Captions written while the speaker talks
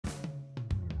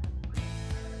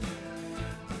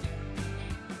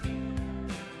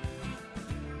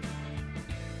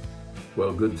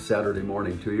Well, good Saturday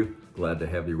morning to you. Glad to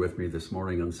have you with me this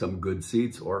morning on Some Good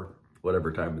Seeds, or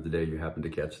whatever time of the day you happen to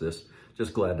catch this.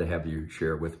 Just glad to have you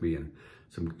share with me and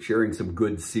sharing some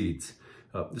good seeds.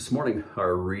 This morning,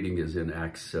 our reading is in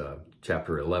Acts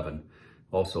chapter 11.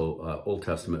 Also, Old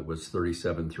Testament was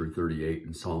 37 through 38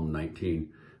 and Psalm 19.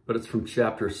 But it's from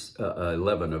chapter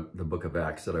 11 of the book of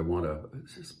Acts that I want to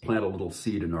plant a little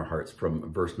seed in our hearts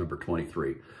from verse number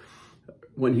 23.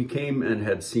 When he came and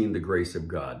had seen the grace of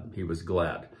God, he was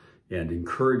glad and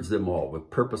encouraged them all with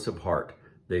purpose of heart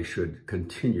they should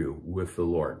continue with the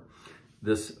Lord.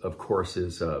 This, of course,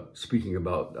 is speaking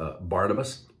about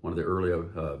Barnabas, one of the early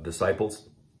disciples,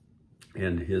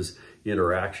 and his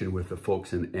interaction with the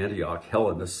folks in Antioch,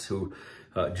 Hellenists,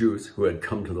 Jews who had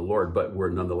come to the Lord but were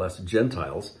nonetheless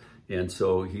Gentiles. And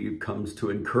so he comes to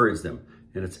encourage them.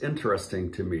 And it's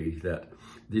interesting to me that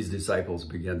these disciples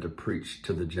began to preach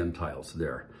to the Gentiles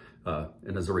there.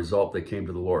 And as a result, they came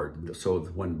to the Lord. So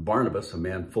when Barnabas, a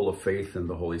man full of faith in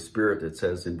the Holy Spirit, it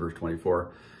says in verse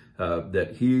 24,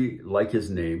 that he, like his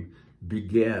name,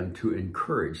 began to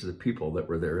encourage the people that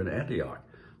were there in Antioch.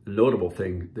 The notable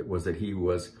thing was that he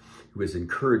was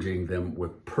encouraging them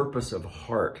with purpose of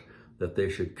heart that they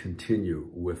should continue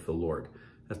with the Lord.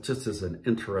 That just is an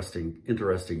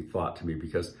interesting thought to me,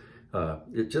 because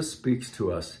it just speaks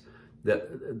to us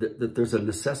that there's a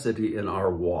necessity in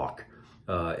our walk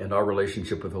and our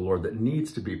relationship with the Lord that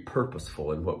needs to be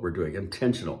purposeful in what we're doing,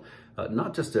 intentional,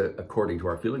 not just according to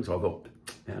our feelings, although,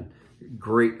 man,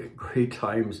 great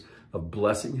times of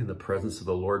blessing in the presence of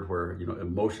the Lord where,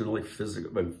 emotionally,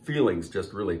 physically, and feelings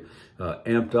just really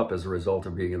amped up as a result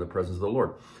of being in the presence of the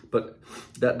Lord. But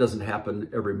that doesn't happen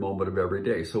every moment of every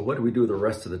day. So what do we do the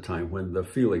rest of the time when the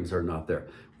feelings are not there?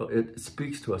 Well, it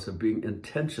speaks to us of being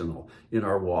intentional in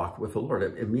our walk with the Lord.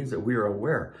 It means that we are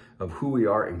aware of who we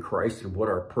are in Christ and what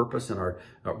our purpose and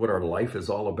what our life is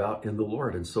all about in the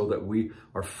Lord, and so that we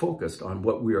are focused on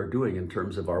what we are doing in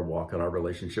terms of our walk and our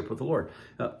relationship with the Lord.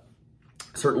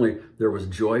 Certainly, there was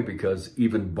joy because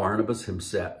even Barnabas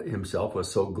himself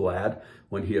was so glad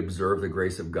when he observed the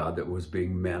grace of God that was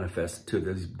being manifest to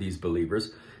these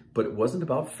believers. But it wasn't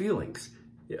about feelings.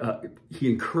 He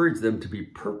encouraged them to be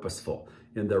purposeful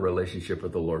in their relationship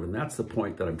with the Lord. And that's the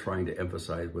point that I'm trying to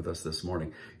emphasize with us this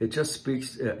morning. It just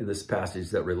speaks in this passage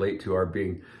that relate to our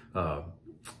being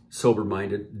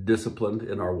sober-minded, disciplined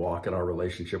in our walk and our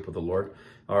relationship with the Lord.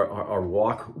 Our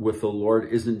walk with the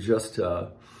Lord isn't just...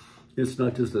 it's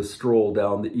not just a stroll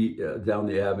down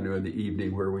the avenue in the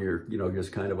evening where we are,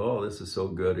 just kind of, oh, this is so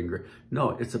good and great. No,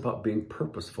 it's about being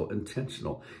purposeful,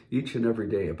 intentional, each and every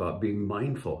day, about being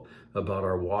mindful about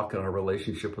our walk and our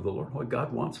relationship with the Lord, what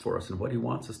God wants for us and what he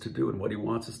wants us to do and what he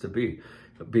wants us to be.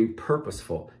 Being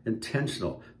purposeful,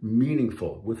 intentional,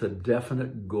 meaningful, with a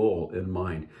definite goal in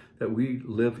mind, that we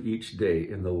live each day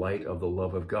in the light of the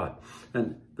love of God.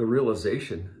 And the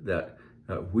realization that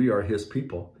we are his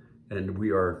people, and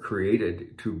we are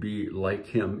created to be like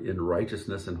him in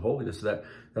righteousness and holiness, that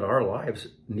our lives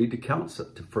need to count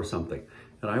for something.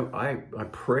 And I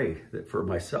pray that for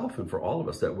myself and for all of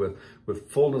us, that with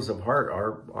fullness of heart,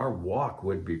 our walk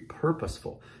would be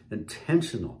purposeful,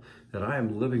 intentional, that I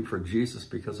am living for Jesus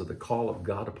because of the call of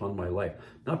God upon my life.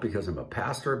 Not because I'm a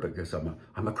pastor, but because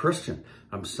I'm a Christian.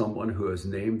 I'm someone who has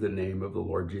named the name of the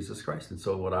Lord Jesus Christ. And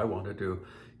so what I want to do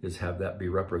is have that be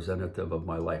representative of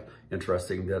my life.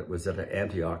 Interesting that it was at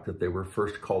Antioch that they were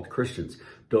first called Christians.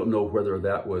 Don't know whether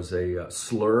that was a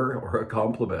slur or a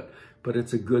compliment, but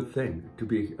it's a good thing to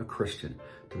be a Christian,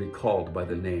 to be called by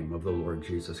the name of the Lord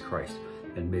Jesus Christ.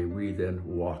 And may we then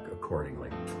walk accordingly.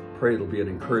 Pray it'll be an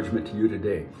encouragement to you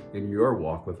today in your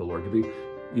walk with the Lord, to be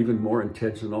even more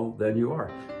intentional than you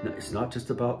are. Now, it's not just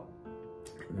about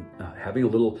having a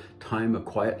little time, a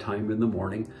quiet time in the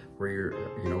morning where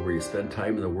where you spend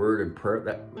time in the Word and prayer.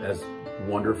 That as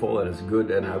wonderful and as good,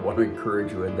 and I want to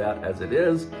encourage you in that as it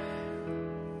is.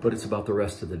 But it's about the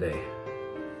rest of the day,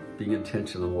 being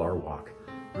intentional in our walk,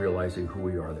 realizing who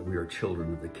we are, that we are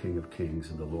children of the King of Kings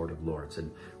and the Lord of Lords,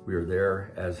 and we are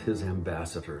there as his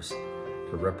ambassadors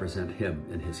to represent him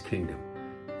in his kingdom.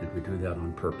 And we do that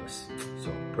on purpose.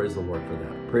 So praise the Lord for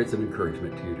that. Pray it's an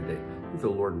encouragement to you today. May the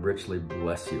Lord richly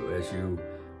bless you as you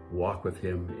walk with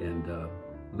him and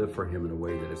live for him in a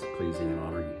way that is pleasing and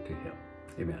honoring to him.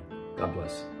 Amen. God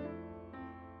bless.